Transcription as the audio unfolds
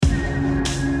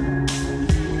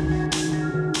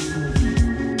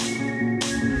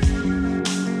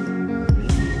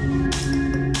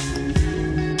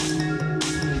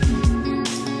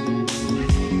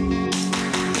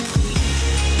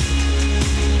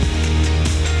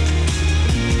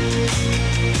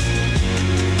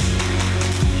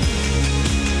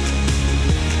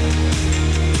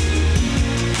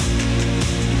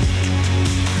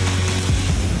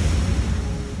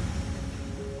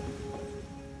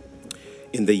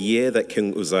In the year that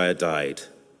King Uzziah died,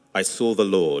 I saw the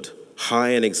Lord, high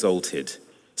and exalted,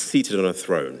 seated on a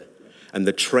throne, and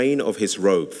the train of his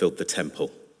robe filled the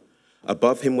temple.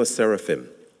 Above him were seraphim,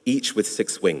 each with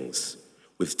 6 wings.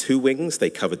 With 2 wings they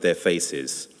covered their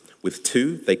faces, with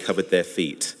 2 they covered their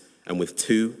feet, and with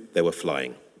 2 they were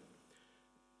flying.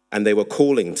 And they were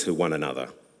calling to one another,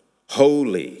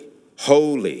 "Holy,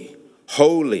 holy,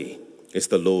 holy is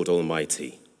the Lord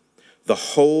Almighty. The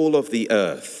whole of the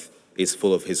earth is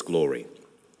full of his glory."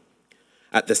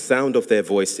 At the sound of their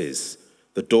voices,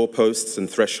 the doorposts and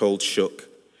thresholds shook,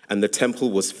 and the temple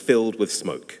was filled with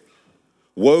smoke.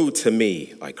 "Woe to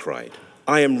me," I cried.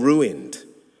 "I am ruined,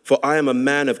 for I am a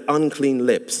man of unclean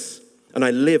lips, and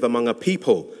I live among a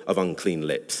people of unclean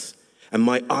lips, and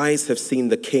my eyes have seen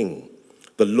the King,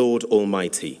 the Lord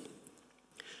Almighty."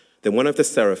 Then one of the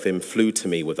seraphim flew to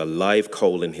me with a live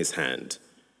coal in his hand,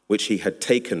 which he had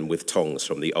taken with tongs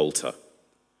from the altar.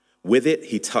 With it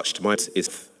he touched my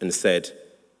lips and said,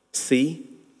 "See,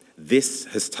 this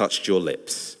has touched your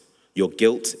lips. Your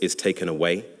guilt is taken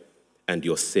away, and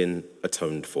your sin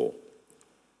atoned for."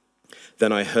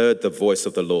 Then I heard the voice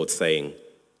of the Lord saying,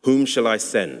 "Whom shall I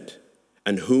send,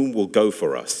 and whom will go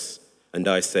for us?" And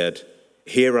I said,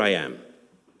 "Here I am,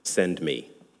 send me."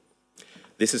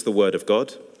 This is the word of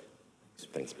God.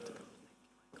 Thanks be to God.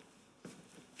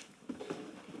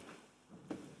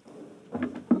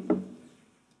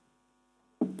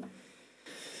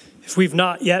 If we've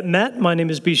not yet met, my name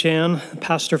is Bijan,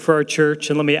 pastor for our church,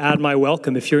 and let me add my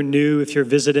welcome. If you're new, if you're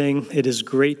visiting, it is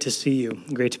great to see you.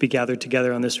 Great to be gathered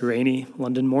together on this rainy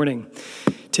London morning.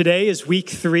 Today is week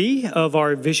 3 of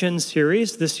our Vision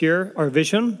series. This year, our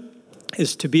vision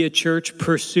is to be a church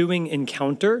pursuing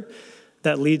encounter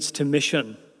that leads to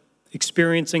mission,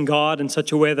 experiencing God in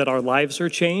such a way that our lives are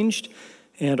changed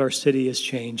and our city is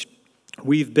changed.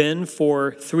 We've been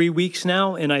for 3 weeks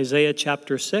now in Isaiah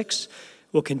chapter 6.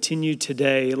 We'll continue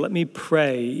today. Let me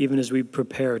pray even as we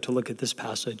prepare to look at this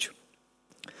passage.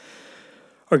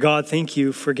 Our God, thank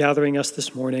you for gathering us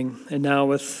this morning. And now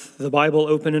with the Bible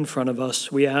open in front of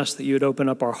us, we ask that you would open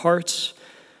up our hearts,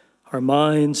 our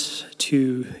minds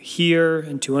to hear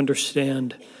and to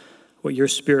understand what your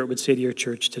Spirit would say to your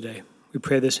church today. We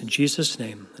pray this in Jesus'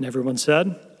 name. And everyone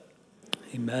said,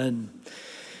 amen.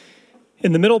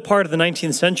 In the middle part of the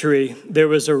 19th century, there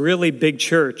was a really big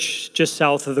church just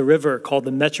south of the river called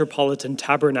the Metropolitan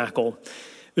Tabernacle.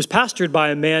 It was pastored by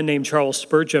a man named Charles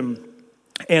Spurgeon.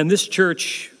 And this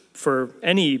church, for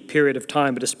any period of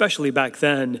time, but especially back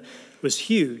then, was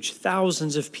huge.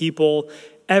 Thousands of people.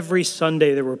 Every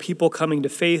Sunday, there were people coming to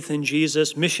faith in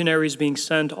Jesus, missionaries being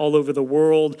sent all over the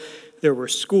world. There were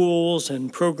schools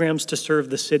and programs to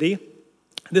serve the city.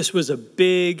 This was a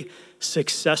big,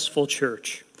 successful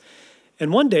church.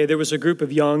 And one day there was a group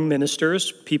of young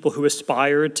ministers, people who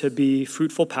aspired to be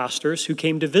fruitful pastors, who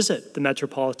came to visit the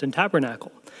Metropolitan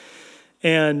Tabernacle.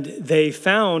 And they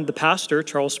found the pastor,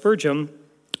 Charles Spurgeon,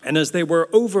 and as they were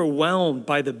overwhelmed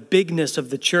by the bigness of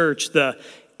the church, the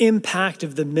impact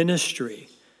of the ministry,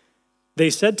 they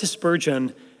said to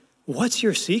Spurgeon, "What's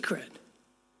your secret?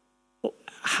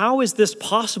 How is this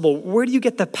possible? Where do you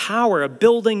get the power of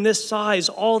building this size,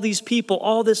 all these people,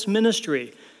 all this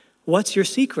ministry? What's your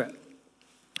secret?"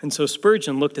 And so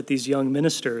Spurgeon looked at these young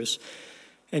ministers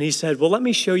and he said, "Well, let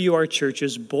me show you our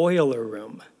church's boiler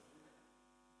room."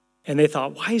 And they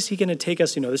thought, why is he going to take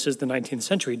us, this is the 19th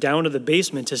century, down to the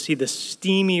basement to see the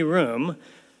steamy room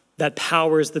that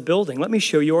powers the building? Let me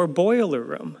show you our boiler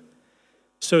room.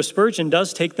 So Spurgeon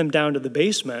does take them down to the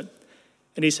basement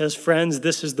and he says, "Friends,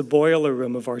 this is the boiler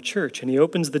room of our church." And he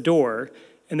opens the door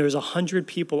and there's 100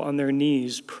 people on their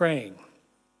knees praying.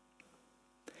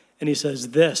 And he says,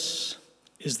 "This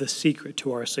is the secret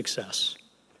to our success.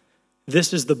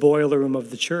 This is the boiler room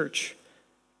of the church.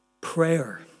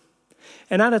 Prayer."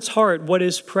 And at its heart, what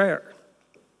is prayer?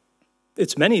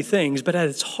 It's many things, but at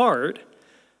its heart,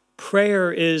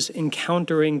 prayer is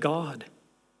encountering God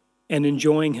and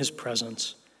enjoying his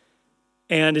presence.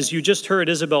 And as you just heard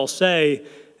Isabel say,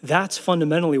 that's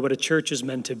fundamentally what a church is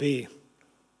meant to be.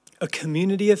 A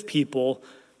community of people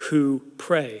who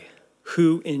pray,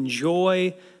 who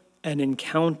enjoy and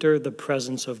encounter the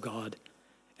presence of God,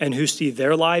 and who see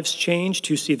their lives changed,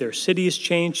 who see their cities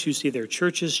changed, who see their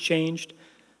churches changed,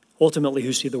 ultimately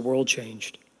who see the world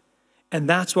changed. And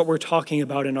that's what we're talking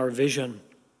about in our vision.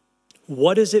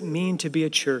 What does it mean to be a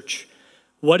church?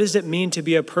 What does it mean to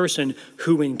be a person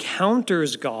who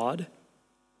encounters God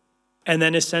and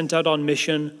then is sent out on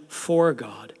mission for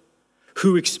God,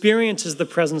 who experiences the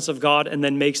presence of God and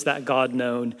then makes that God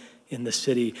known in the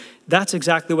city? That's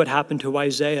exactly what happened to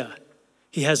Isaiah.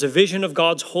 He has a vision of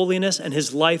God's holiness and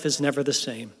his life is never the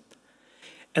same.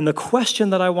 And the question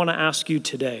that I want to ask you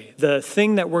today, the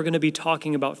thing that we're going to be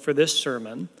talking about for this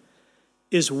sermon,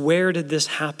 is where did this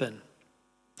happen?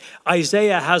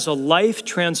 Isaiah has a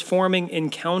life-transforming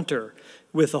encounter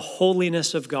with the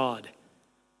holiness of God.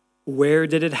 Where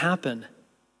did it happen?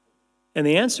 And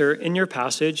the answer in your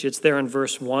passage, it's there in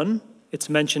verse 1. It's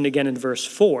mentioned again in verse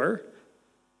 4.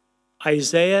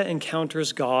 Isaiah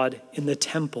encounters God in the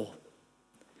temple.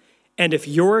 And if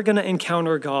you're going to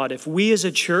encounter God, if we as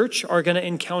a church are going to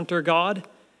encounter God,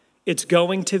 it's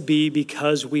going to be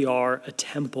because we are a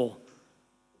temple,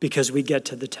 because we get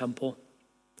to the temple.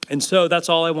 And so that's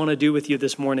all I want to do with you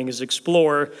this morning is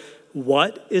explore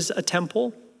what is a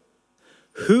temple,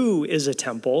 who is a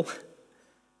temple,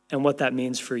 and what that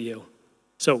means for you.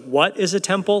 So what is a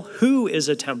temple? Who is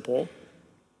a temple?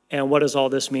 And what does all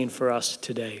this mean for us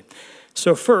today?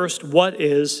 So first, what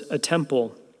is a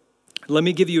temple? Let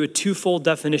me give you a twofold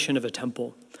definition of a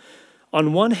temple.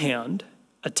 On one hand,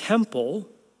 a temple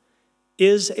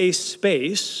is a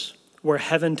space where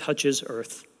heaven touches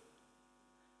earth.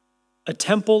 A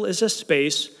temple is a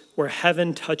space where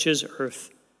heaven touches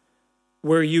earth,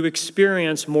 where you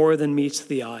experience more than meets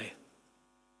the eye.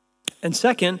 And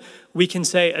second, we can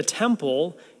say a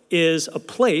temple is a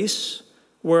place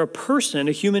where a person,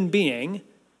 a human being,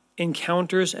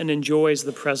 encounters and enjoys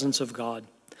the presence of God.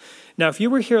 Now, if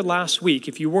you were here last week,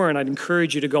 if you weren't, I'd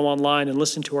encourage you to go online and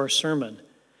listen to our sermon.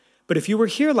 But if you were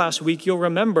here last week, you'll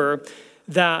remember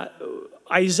that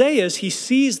Isaiah, as he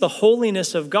sees the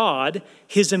holiness of God,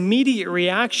 his immediate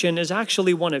reaction is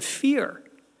actually one of fear.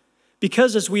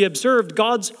 Because as we observed,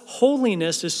 God's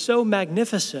holiness is so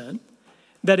magnificent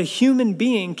that a human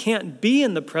being can't be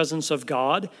in the presence of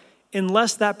God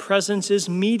unless that presence is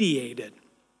mediated.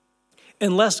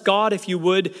 Unless God, if you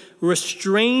would,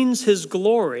 restrains his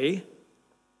glory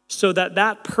so that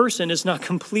that person is not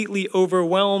completely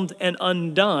overwhelmed and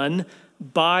undone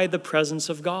by the presence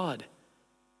of God.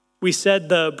 We said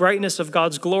the brightness of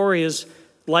God's glory is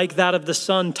like that of the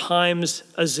sun times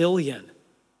a zillion.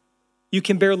 You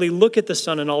can barely look at the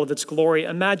sun in all of its glory.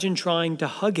 Imagine trying to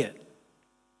hug it.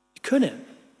 You couldn't.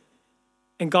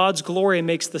 And God's glory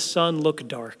makes the sun look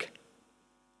dark.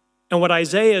 And what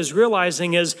Isaiah is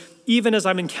realizing is, even as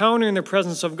I'm encountering the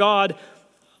presence of God,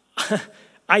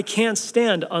 I can't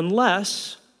stand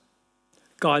unless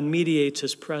God mediates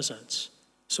his presence.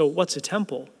 So what's a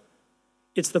temple?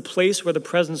 It's the place where the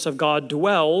presence of God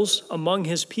dwells among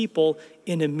his people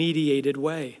in a mediated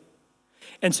way.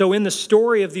 And so in the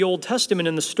story of the Old Testament,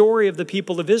 in the story of the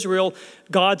people of Israel,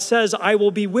 God says, I will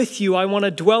be with you. I want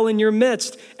to dwell in your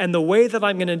midst. And the way that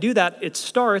I'm going to do that, it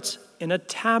starts in a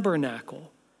tabernacle.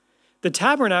 The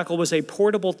tabernacle was a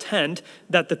portable tent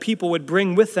that the people would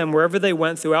bring with them wherever they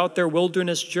went throughout their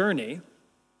wilderness journey.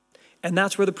 And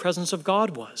that's where the presence of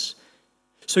God was.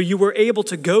 So you were able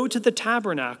to go to the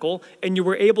tabernacle and you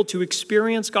were able to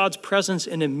experience God's presence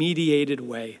in a mediated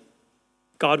way.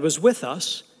 God was with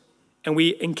us, and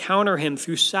we encounter him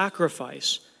through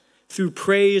sacrifice, through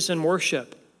praise and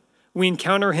worship. We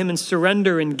encounter him in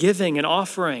surrender and giving and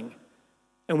offering,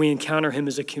 and we encounter him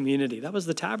as a community. That was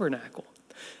the tabernacle.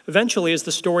 Eventually, as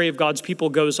the story of God's people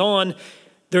goes on,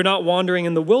 they're not wandering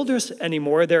in the wilderness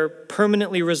anymore. They're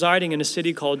permanently residing in a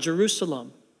city called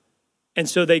Jerusalem. And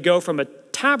so they go from a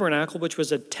tabernacle, which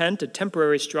was a tent, a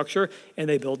temporary structure, and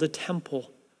they build a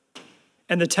temple.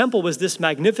 And the temple was this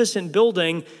magnificent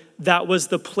building that was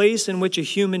the place in which a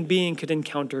human being could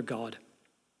encounter God,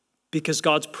 because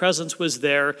God's presence was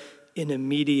there in a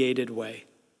mediated way.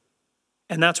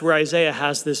 And that's where Isaiah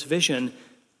has this vision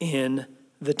in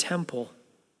the temple.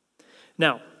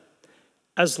 Now,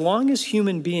 as long as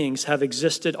human beings have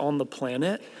existed on the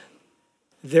planet,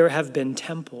 there have been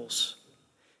temples.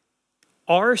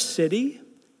 Our city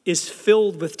is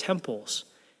filled with temples.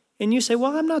 And you say,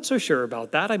 well, I'm not so sure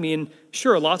about that. I mean,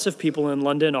 sure, lots of people in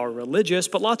London are religious,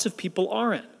 but lots of people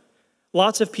aren't.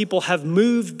 Lots of people have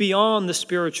moved beyond the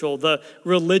spiritual, the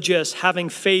religious, having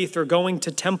faith or going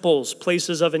to temples,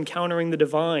 places of encountering the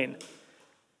divine.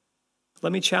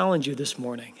 Let me challenge you this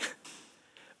morning.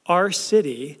 Our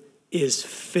city is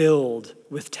filled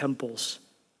with temples.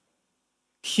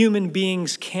 Human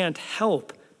beings can't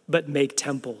help but make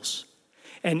temples.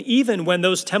 And even when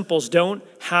those temples don't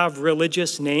have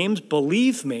religious names,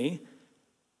 believe me,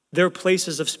 they're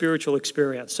places of spiritual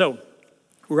experience. So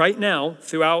right now,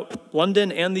 throughout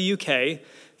London and the UK,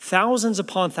 thousands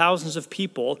upon thousands of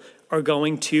people are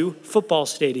going to football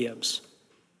stadiums.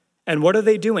 And what are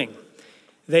they doing?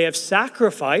 They have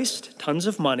sacrificed tons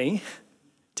of money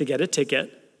to get a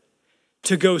ticket,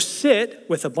 to go sit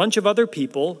with a bunch of other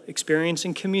people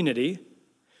experiencing community,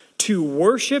 to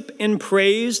worship and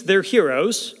praise their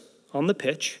heroes on the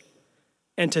pitch,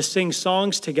 and to sing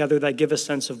songs together that give a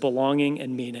sense of belonging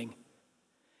and meaning.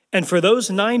 And for those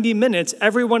 90 minutes,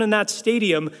 everyone in that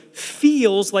stadium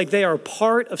feels like they are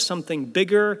part of something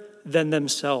bigger than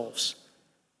themselves.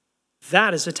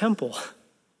 That is a temple.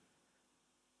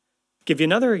 Give you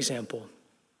another example.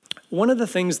 One of the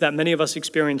things that many of us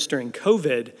experienced during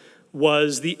COVID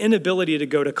was the inability to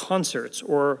go to concerts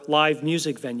or live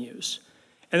music venues.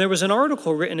 And there was an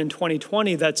article written in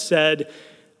 2020 that said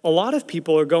a lot of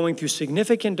people are going through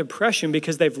significant depression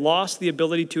because they've lost the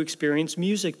ability to experience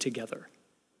music together.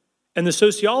 And the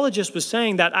sociologist was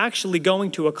saying that actually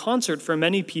going to a concert for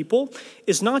many people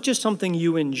is not just something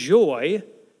you enjoy,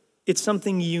 it's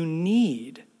something you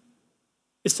need.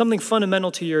 It's something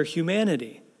fundamental to your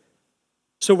humanity.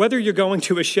 So whether you're going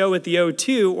to a show at the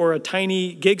O2 or a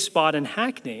tiny gig spot in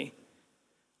Hackney,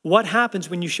 what happens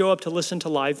when you show up to listen to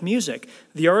live music?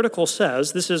 The article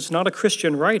says, this is not a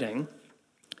Christian writing,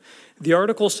 the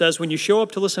article says when you show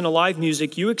up to listen to live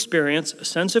music, you experience a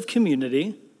sense of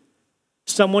community,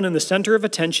 someone in the center of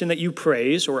attention that you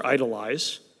praise or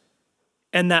idolize,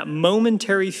 and that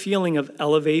momentary feeling of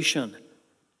elevation,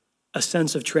 a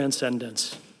sense of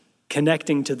transcendence,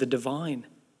 connecting to the divine.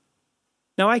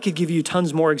 Now, I could give you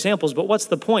tons more examples, but what's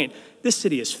the point? This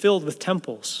city is filled with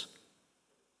temples.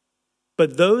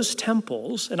 But those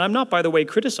temples, and I'm not, by the way,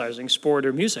 criticizing sport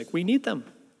or music, we need them.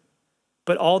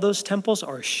 But all those temples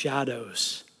are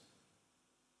shadows.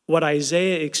 What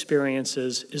Isaiah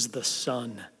experiences is the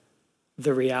sun,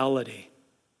 the reality,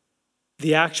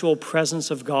 the actual presence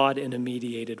of God in a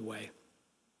mediated way.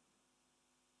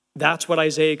 That's what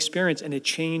Isaiah experienced, and it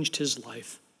changed his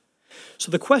life.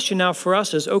 So the question now for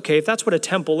us is, okay, if that's what a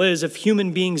temple is, if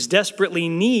human beings desperately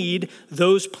need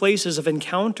those places of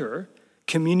encounter,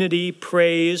 community,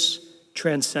 praise,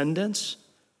 transcendence,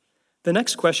 the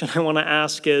next question I want to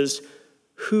ask is,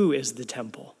 who is the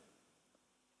temple?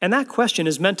 And that question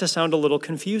is meant to sound a little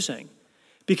confusing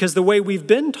because the way we've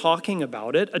been talking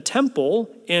about it, a temple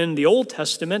in the Old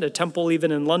Testament, a temple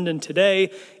even in London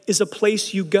today, is a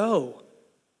place you go.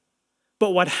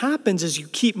 But what happens as you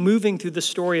keep moving through the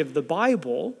story of the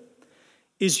Bible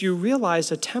is you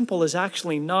realize a temple is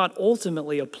actually not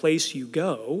ultimately a place you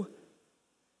go.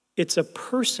 It's a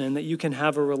person that you can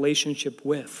have a relationship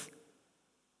with.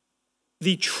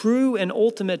 The true and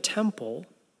ultimate temple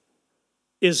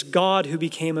is God who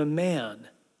became a man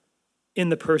in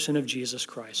the person of Jesus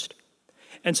Christ.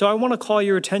 And so I want to call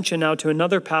your attention now to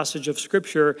another passage of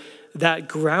Scripture that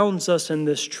grounds us in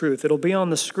this truth. It'll be on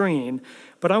the screen,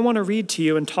 but I want to read to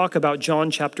you and talk about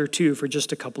John chapter 2 for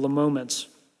just a couple of moments.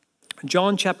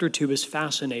 John chapter 2 is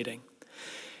fascinating.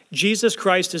 Jesus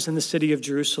Christ is in the city of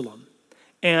Jerusalem.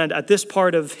 And at this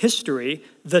part of history,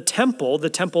 the temple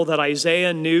that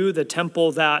Isaiah knew, the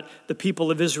temple that the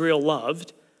people of Israel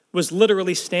loved, was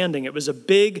literally standing. It was a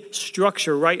big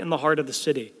structure right in the heart of the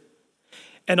city.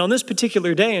 And on this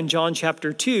particular day in John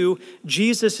chapter 2,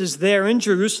 Jesus is there in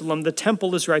Jerusalem. The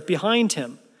temple is right behind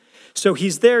him. So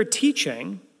he's there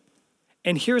teaching,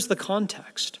 and here's the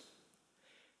context.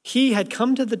 He had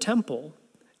come to the temple,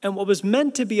 and what was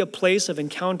meant to be a place of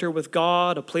encounter with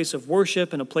God, a place of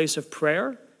worship, and a place of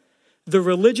prayer, the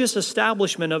religious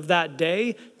establishment of that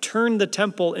day turned the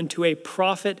temple into a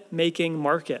profit-making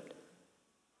market,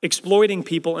 exploiting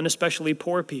people, and especially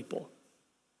poor people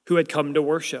who had come to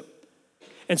worship.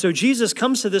 And so Jesus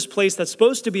comes to this place that's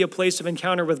supposed to be a place of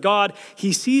encounter with God.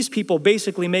 He sees people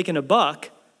basically making a buck,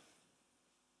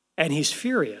 and he's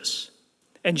furious.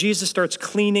 And Jesus starts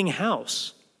cleaning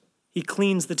house. He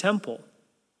cleans the temple.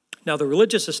 Now, the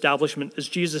religious establishment, as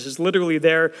Jesus is literally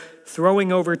there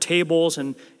throwing over tables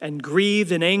and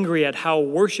grieved and angry at how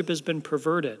worship has been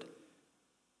perverted.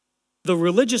 The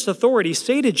religious authorities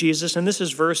say to Jesus, and this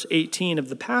is verse 18 of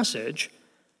the passage,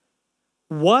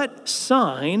 "What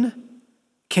sign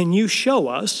can you show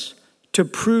us to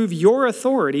prove your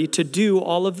authority to do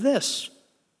all of this?"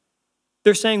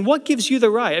 They're saying, what gives you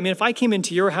the right? I mean, if I came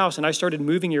into your house and I started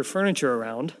moving your furniture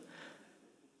around,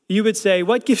 you would say,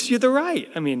 what gives you the right?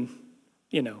 I mean,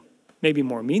 maybe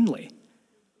more meanly.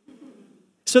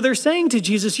 So they're saying to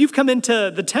Jesus, you've come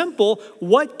into the temple,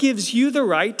 what gives you the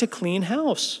right to clean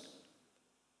house?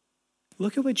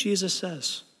 Look at what Jesus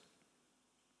says.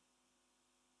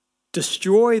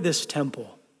 Destroy this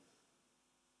temple,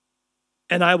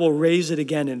 and I will raise it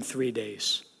again in 3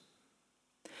 days.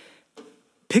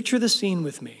 Picture the scene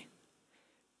with me.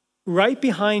 Right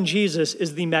behind Jesus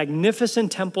is the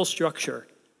magnificent temple structure.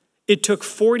 It took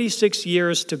 46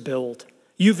 years to build.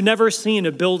 You've never seen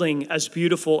a building as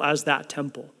beautiful as that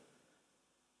temple.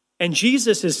 And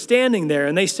Jesus is standing there,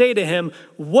 and they say to him,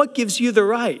 what gives you the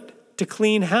right to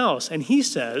clean house? And he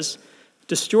says,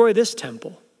 destroy this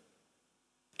temple,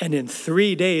 and in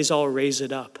 3 days I'll raise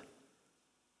it up.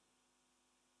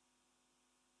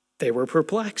 They were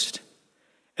perplexed.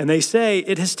 And they say,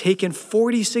 it has taken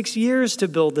 46 years to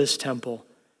build this temple,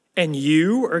 and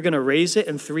you are going to raise it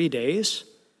in 3 days?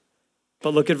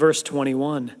 But look at verse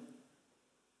 21.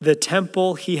 The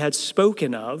temple he had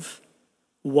spoken of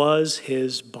was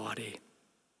his body.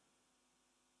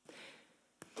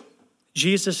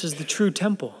 Jesus is the true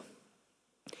temple.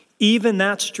 Even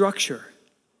that structure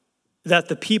that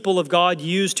the people of God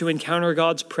used to encounter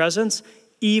God's presence,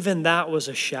 even that was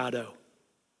a shadow.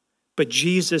 But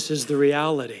Jesus is the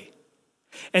reality.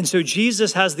 And so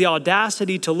Jesus has the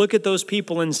audacity to look at those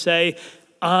people and say,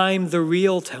 I'm the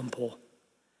real temple.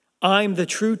 I'm the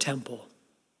true temple.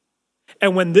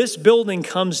 And when this building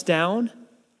comes down,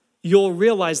 you'll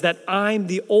realize that I'm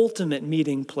the ultimate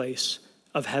meeting place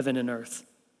of heaven and earth.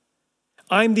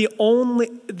 I'm the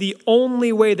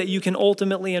only way that you can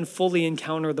ultimately and fully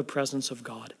encounter the presence of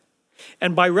God.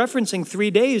 And by referencing 3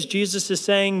 days, Jesus is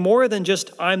saying more than just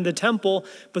I'm the temple,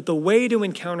 but the way to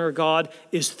encounter God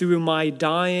is through my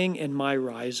dying and my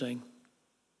rising.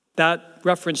 That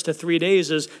reference to 3 days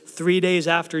is 3 days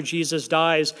after Jesus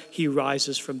dies, he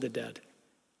rises from the dead.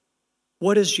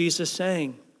 What is Jesus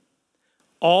saying?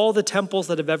 All the temples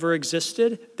that have ever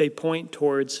existed, they point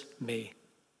towards me.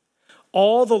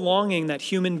 All the longing that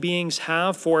human beings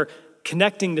have for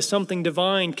connecting to something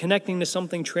divine, connecting to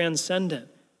something transcendent.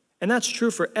 And that's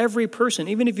true for every person.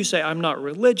 Even if you say, I'm not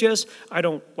religious, I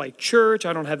don't like church,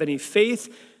 I don't have any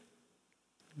faith.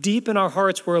 Deep in our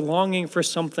hearts, we're longing for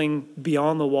something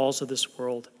beyond the walls of this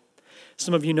world.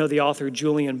 Some of you know the author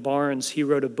Julian Barnes. He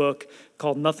wrote a book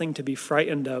called Nothing to be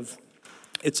Frightened of.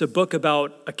 It's a book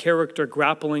about a character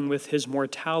grappling with his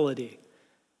mortality,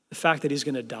 the fact that he's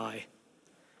going to die.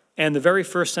 And the very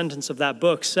first sentence of that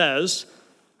book says,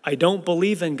 I don't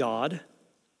believe in God,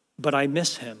 but I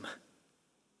miss him.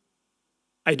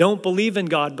 I don't believe in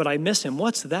God, but I miss him.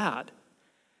 What's that?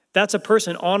 That's a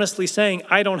person honestly saying,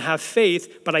 I don't have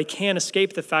faith, but I can't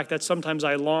escape the fact that sometimes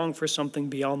I long for something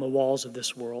beyond the walls of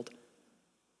this world.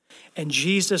 And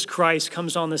Jesus Christ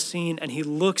comes on the scene and he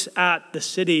looks at the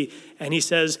city and he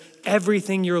says,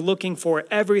 everything you're looking for,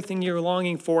 everything you're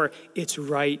longing for, it's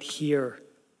right here.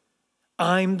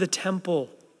 I'm the temple.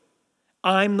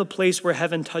 I'm the place where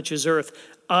heaven touches earth.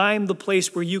 I'm the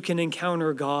place where you can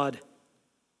encounter God.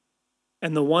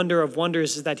 And the wonder of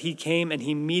wonders is that he came and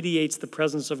he mediates the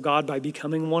presence of God by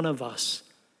becoming one of us.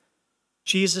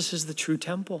 Jesus is the true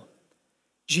temple.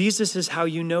 Jesus is how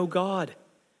you know God.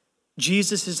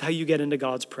 Jesus is how you get into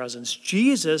God's presence.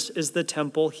 Jesus is the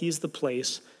temple. He's the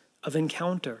place of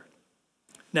encounter.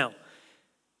 Now,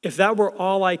 if that were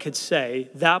all I could say,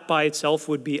 that by itself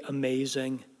would be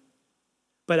amazing.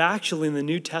 But actually, in the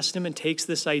New Testament takes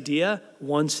this idea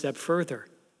one step further.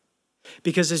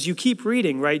 Because as you keep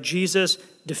reading, right, Jesus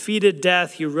defeated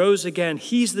death, he rose again,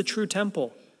 he's the true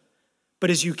temple. But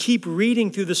as you keep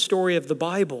reading through the story of the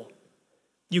Bible,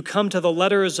 you come to the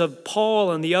letters of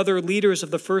Paul and the other leaders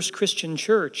of the first Christian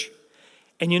church.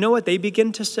 And you know what they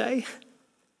begin to say?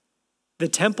 The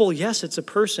temple, yes, it's a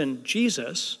person,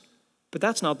 Jesus, but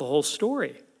that's not the whole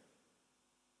story.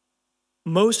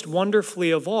 Most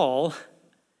wonderfully of all,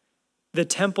 the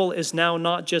temple is now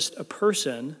not just a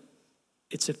person,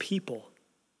 it's a people.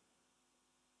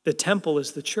 The temple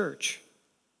is the church.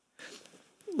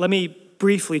 Let me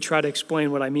briefly try to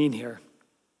explain what I mean here.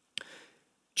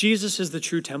 Jesus is the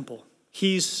true temple.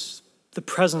 He's the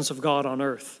presence of God on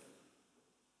earth.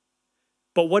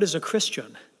 But what is a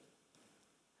Christian?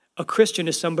 A Christian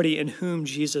is somebody in whom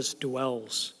Jesus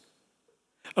dwells.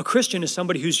 A Christian is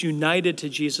somebody who's united to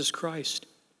Jesus Christ.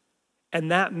 And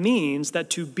that means that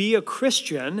to be a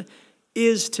Christian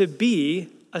is to be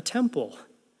a temple.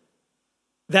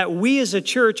 That we as a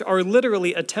church are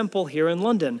literally a temple here in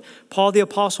London. Paul the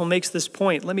Apostle makes this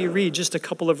point. Let me read just a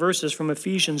couple of verses from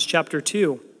Ephesians chapter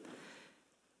 2.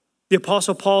 The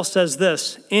Apostle Paul says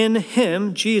this, in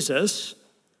him, Jesus,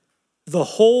 the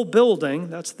whole building,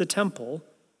 that's the temple,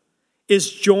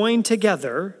 is joined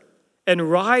together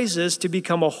and rises to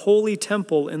become a holy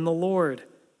temple in the Lord.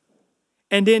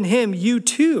 And in him, you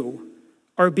too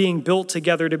are being built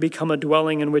together to become a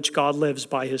dwelling in which God lives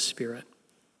by his Spirit.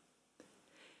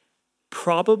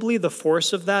 Probably the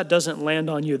force of that doesn't land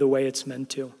on you the way it's meant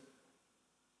to.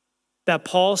 That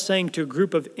Paul's saying to a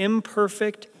group of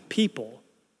imperfect people,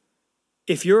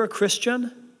 if you're a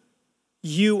Christian,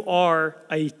 you are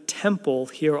a temple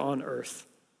here on earth.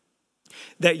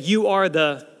 That you are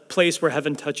the place where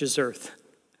heaven touches earth.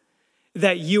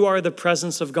 That you are the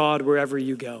presence of God wherever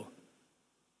you go.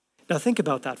 Now think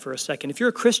about that for a second. If you're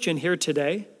a Christian here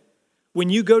today, when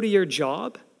you go to your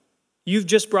job, You've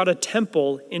just brought a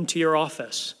temple into your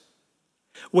office.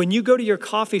 When you go to your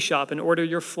coffee shop and order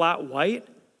your flat white,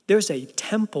 there's a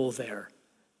temple there.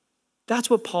 That's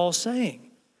what Paul's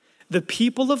saying. The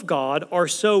people of God are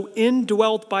so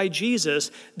indwelt by Jesus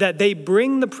that they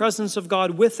bring the presence of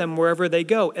God with them wherever they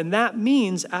go. And that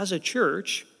means, as a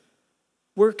church,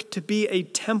 we're to be a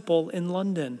temple in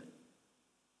London.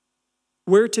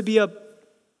 We're to be a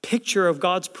picture of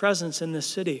God's presence in this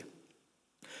city.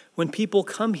 When people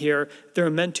come here, they're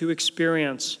meant to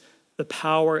experience the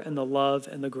power and the love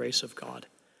and the grace of God,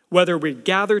 whether we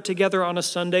gather together on a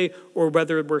Sunday or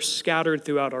whether we're scattered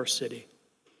throughout our city.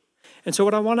 And so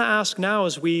what I want to ask now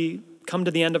as we come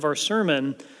to the end of our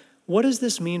sermon, what does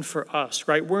this mean for us,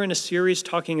 right? We're in a series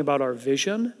talking about our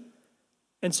vision.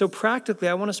 And so practically,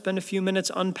 I want to spend a few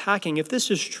minutes unpacking if this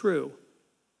is true.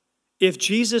 If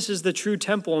Jesus is the true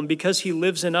temple and because he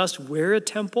lives in us, we're a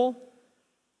temple,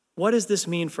 what does this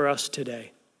mean for us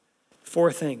today?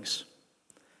 4 things.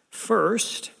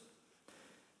 First,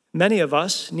 many of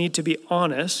us need to be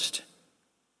honest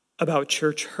about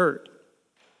church hurt.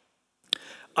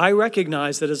 I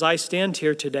recognize that as I stand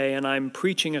here today and I'm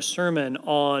preaching a sermon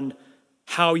on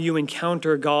how you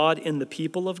encounter God in the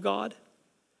people of God,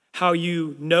 how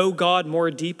you know God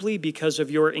more deeply because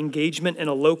of your engagement in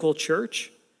a local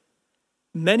church,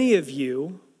 many of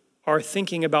you are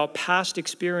thinking about past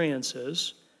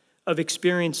experiences of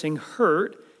experiencing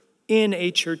hurt in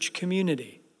a church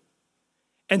community.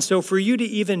 And so for you to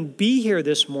even be here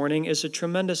this morning is a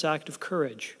tremendous act of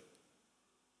courage.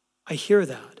 I hear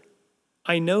that.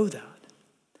 I know that.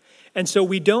 And so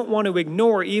we don't want to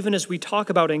ignore, even as we talk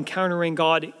about encountering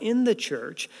God in the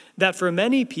church, that for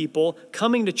many people,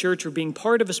 coming to church or being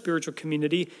part of a spiritual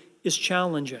community is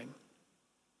challenging.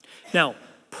 Now,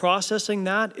 processing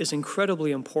that is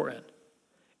incredibly important,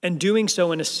 and doing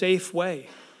so in a safe way,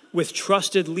 with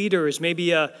trusted leaders,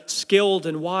 maybe a skilled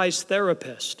and wise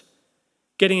therapist,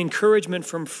 getting encouragement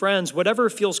from friends, whatever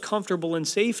feels comfortable and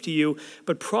safe to you,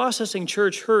 but processing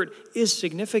church hurt is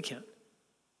significant.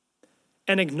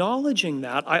 And acknowledging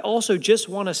that, I also just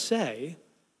want to say,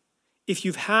 if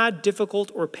you've had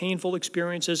difficult or painful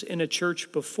experiences in a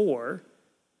church before,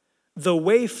 the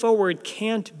way forward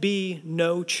can't be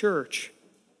no church.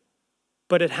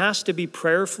 But it has to be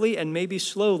prayerfully and maybe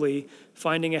slowly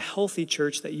finding a healthy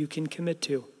church that you can commit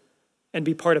to and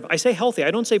be part of. I say healthy,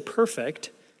 I don't say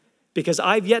perfect, because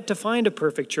I've yet to find a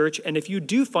perfect church. And if you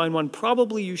do find one,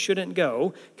 probably you shouldn't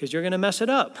go because you're going to mess it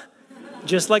up,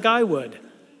 just like I would.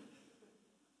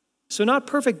 So not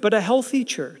perfect, but a healthy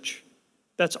church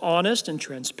that's honest and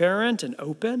transparent and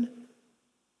open,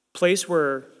 place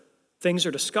where things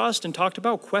are discussed and talked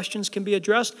about, questions can be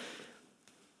addressed.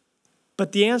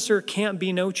 But the answer can't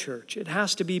be no church. It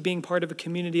has to be being part of a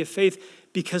community of faith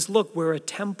because, look, we're a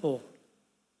temple.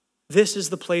 This is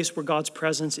the place where God's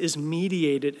presence is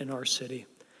mediated in our city.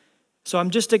 So I'm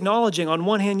just acknowledging, on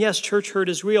one hand, yes, church hurt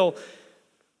is real,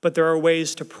 but there are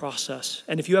ways to process.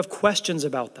 And if you have questions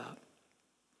about that,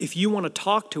 if you want to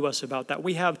talk to us about that,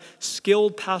 we have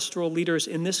skilled pastoral leaders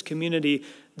in this community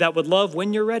that would love,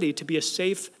 when you're ready, to be a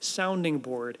safe sounding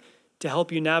board to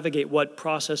help you navigate what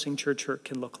processing church hurt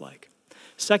can look like.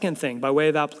 Second thing, by way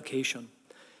of application,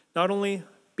 not only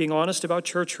being honest about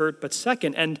church hurt, but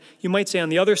second, and you might say on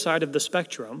the other side of the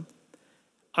spectrum,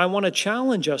 I want to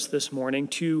challenge us this morning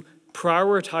to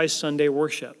prioritize Sunday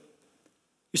worship.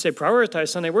 You say, prioritize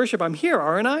Sunday worship? I'm here,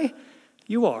 aren't I?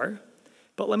 You are.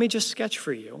 But let me just sketch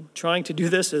for you, trying to do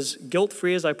this as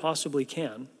guilt-free as I possibly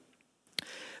can.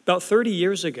 About 30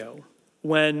 years ago,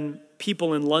 when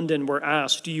people in London were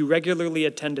asked, do you regularly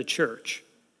attend a church?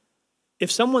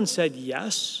 If someone said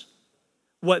yes,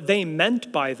 what they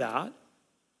meant by that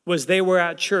was they were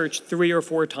at church 3 or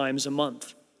 4 times a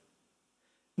month.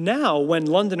 Now, when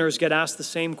Londoners get asked the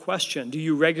same question, do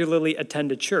you regularly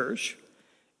attend a church?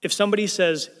 If somebody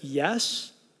says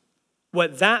yes,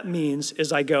 what that means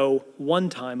is I go 1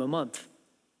 time a month.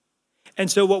 And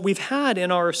so what we've had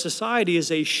in our society is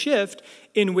a shift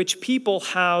in which people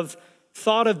have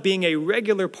thought of being a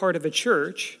regular part of a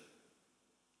church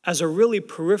as a really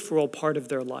peripheral part of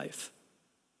their life.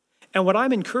 And what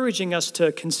I'm encouraging us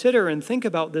to consider and think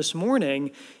about this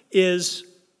morning is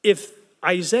if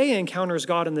Isaiah encounters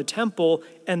God in the temple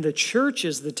and the church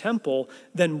is the temple,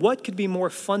 then what could be more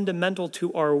fundamental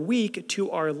to our week, to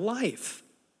our life,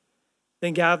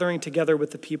 than gathering together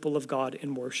with the people of God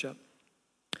in worship?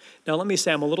 Now, let me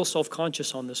say I'm a little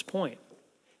self-conscious on this point,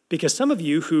 because some of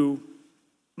you who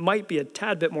might be a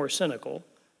tad bit more cynical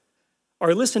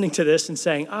are listening to this and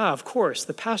saying, of course,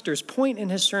 the pastor's point in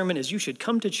his sermon is you should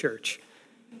come to church,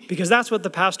 because that's what the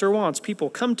pastor wants. People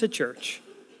come to church.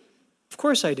 Of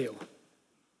course I do.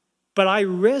 But I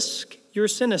risk your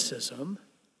cynicism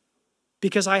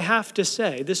because I have to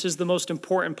say this is the most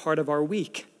important part of our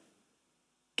week,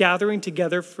 gathering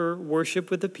together for worship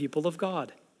with the people of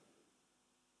God.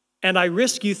 And I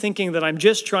risk you thinking that I'm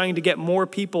just trying to get more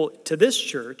people to this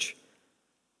church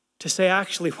to say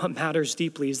actually what matters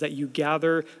deeply is that you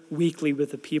gather weekly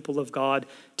with the people of God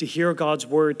to hear God's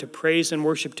word, to praise and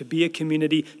worship, to be a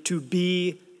community, to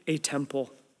be a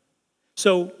temple.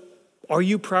 So are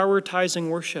you prioritizing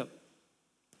worship?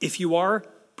 If you are,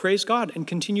 praise God and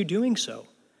continue doing so.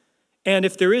 And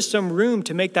if there is some room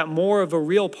to make that more of a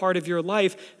real part of your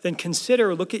life, then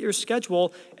consider, look at your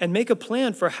schedule, and make a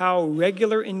plan for how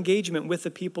regular engagement with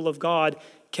the people of God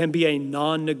can be a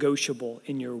non-negotiable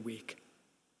in your week.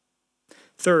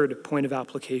 Third point of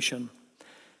application.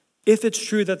 If it's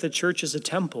true that the church is a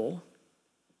temple,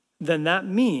 then that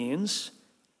means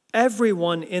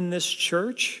everyone in this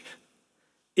church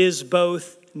is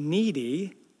both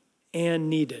needy and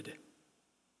needed.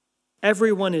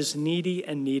 Everyone is needy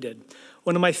and needed.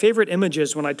 One of my favorite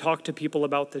images when I talk to people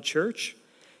about the church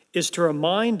is to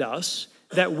remind us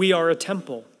that we are a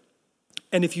temple.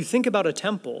 And if you think about a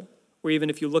temple, or even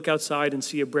if you look outside and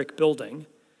see a brick building,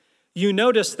 you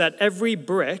notice that every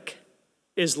brick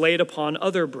is laid upon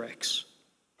other bricks.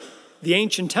 The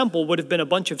ancient temple would have been a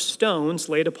bunch of stones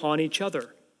laid upon each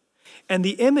other. And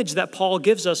the image that Paul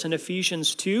gives us in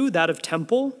Ephesians 2, that of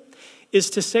temple, is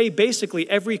to say basically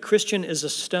every Christian is a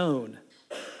stone.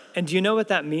 And do you know what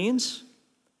that means?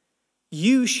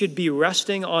 You should be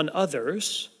resting on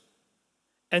others,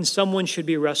 and someone should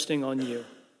be resting on you.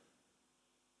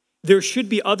 There should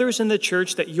be others in the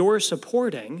church that you're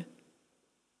supporting,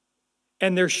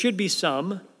 and there should be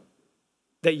some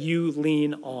that you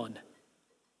lean on.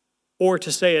 Or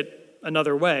to say it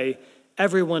another way,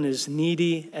 everyone is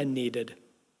needy and needed.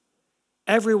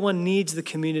 Everyone needs the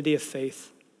community of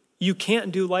faith. You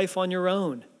can't do life on your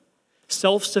own.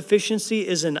 Self-sufficiency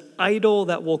is an idol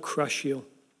that will crush you.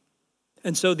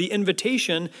 And so the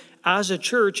invitation as a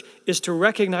church is to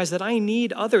recognize that I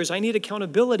need others. I need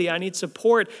accountability. I need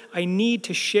support. I need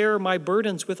to share my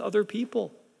burdens with other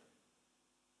people.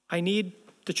 I need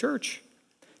the church.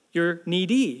 You're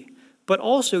needy, but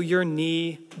also you're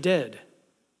needed.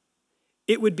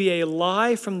 It would be a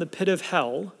lie from the pit of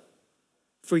hell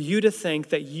for you to think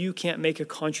that you can't make a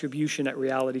contribution at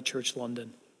Reality Church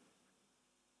London.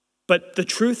 But the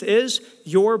truth is,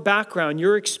 your background,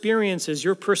 your experiences,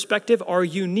 your perspective are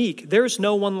unique. There's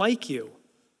no one like you.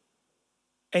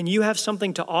 And you have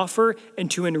something to offer and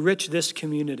to enrich this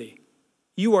community.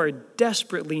 You are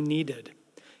desperately needed.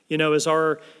 You know, as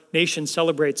our nation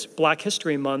celebrates Black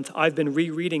History Month, I've been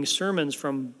rereading sermons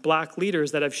from Black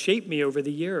leaders that have shaped me over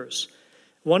the years.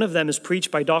 One of them is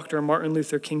preached by Dr. Martin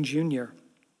Luther King Jr.,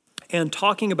 and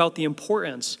talking about the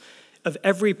importance of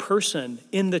every person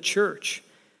in the church.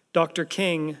 Dr.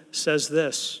 King says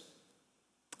this: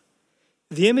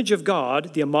 the image of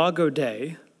God, the Imago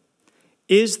Dei,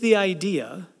 is the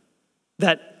idea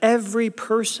that every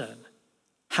person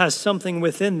has something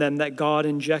within them that God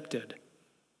injected.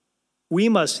 We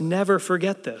must never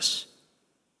forget this.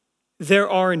 There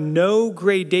are no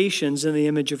gradations in the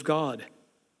image of God.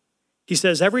 He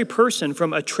says every person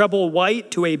from a treble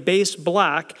white to a bass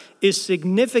black is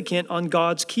significant on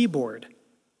God's keyboard,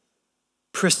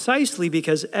 precisely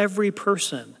because every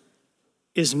person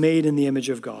is made in the image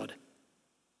of God.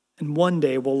 And one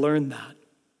day we'll learn that.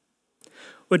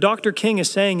 What Dr. King is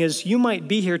saying is you might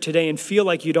be here today and feel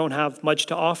like you don't have much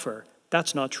to offer.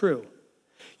 That's not true.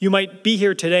 You might be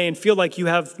here today and feel like you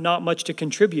have not much to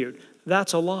contribute.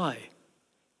 That's a lie.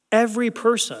 Every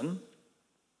person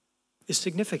is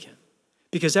significant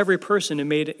because every person is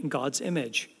made in God's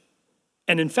image.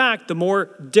 And in fact, the more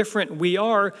different we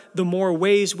are, the more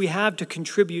ways we have to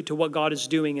contribute to what God is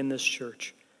doing in this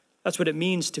church. That's what it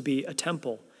means to be a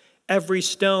temple. Every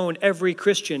stone, every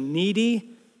Christian, needy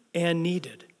and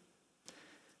needed.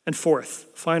 And fourth,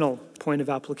 final point of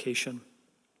application.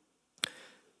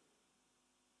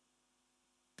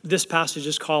 This passage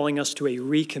is calling us to a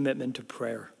recommitment to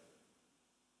prayer.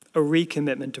 A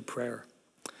recommitment to prayer.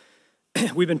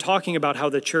 We've been talking about how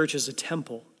the church is a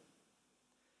temple.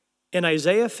 In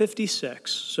Isaiah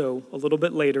 56, so a little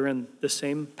bit later in the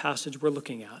same passage we're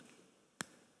looking at,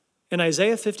 in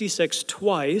Isaiah 56,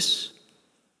 twice,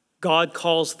 God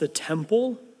calls the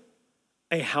temple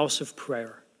a house of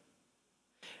prayer.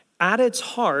 At its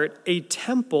heart, a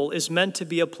temple is meant to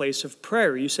be a place of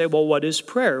prayer. You say, well, what is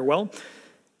prayer? Well,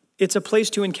 it's a place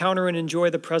to encounter and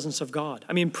enjoy the presence of God.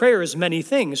 I mean, prayer is many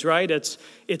things, right? It's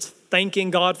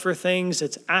thanking God for things.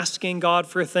 It's asking God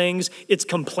for things. It's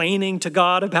complaining to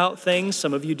God about things.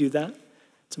 Some of you do that.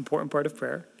 It's an important part of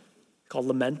prayer. It's called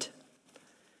lament.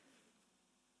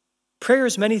 Prayer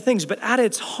is many things, but at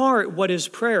its heart, what is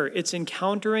prayer? It's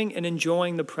encountering and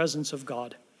enjoying the presence of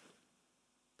God.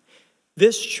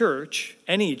 This church,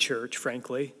 any church,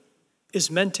 frankly,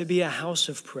 is meant to be a house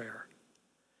of prayer,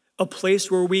 a place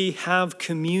where we have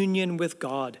communion with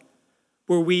God,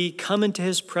 where we come into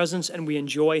his presence and we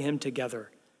enjoy him together.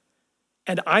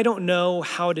 And I don't know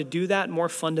how to do that more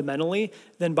fundamentally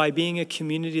than by being a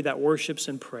community that worships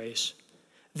and prays.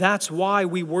 That's why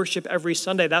we worship every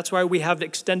Sunday. That's why we have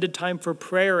extended time for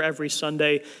prayer every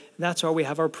Sunday. That's why we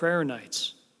have our prayer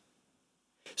nights.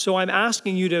 So I'm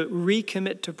asking you to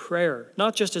recommit to prayer,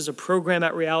 not just as a program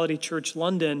at Reality Church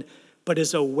London, but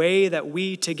as a way that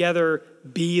we together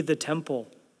be the temple.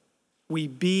 We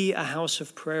be a house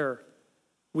of prayer.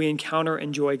 We encounter and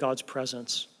enjoy God's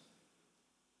presence.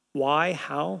 Why?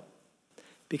 How?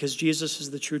 Because Jesus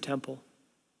is the true temple.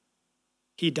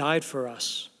 He died for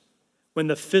us. When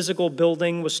the physical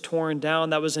building was torn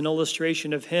down, that was an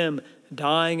illustration of him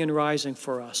dying and rising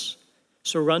for us.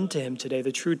 So run to him today,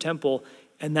 the true temple,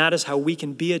 and that is how we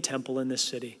can be a temple in this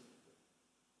city,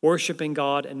 worshiping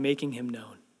God and making him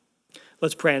known.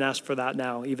 Let's pray and ask for that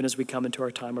now, even as we come into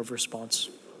our time of response.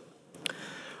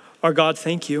 Our God,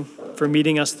 thank you for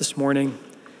meeting us this morning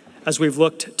as we've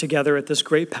looked together at this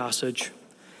great passage.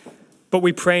 But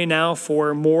we pray now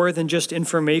for more than just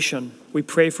information. We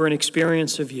pray for an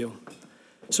experience of you.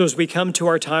 So as we come to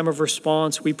our time of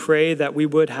response, we pray that we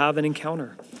would have an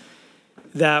encounter,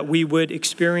 that we would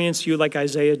experience you like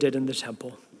Isaiah did in the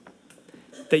temple,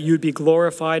 that you'd be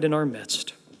glorified in our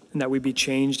midst, and that we'd be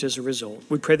changed as a result.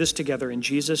 We pray this together in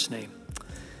Jesus' name.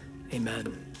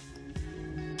 Amen.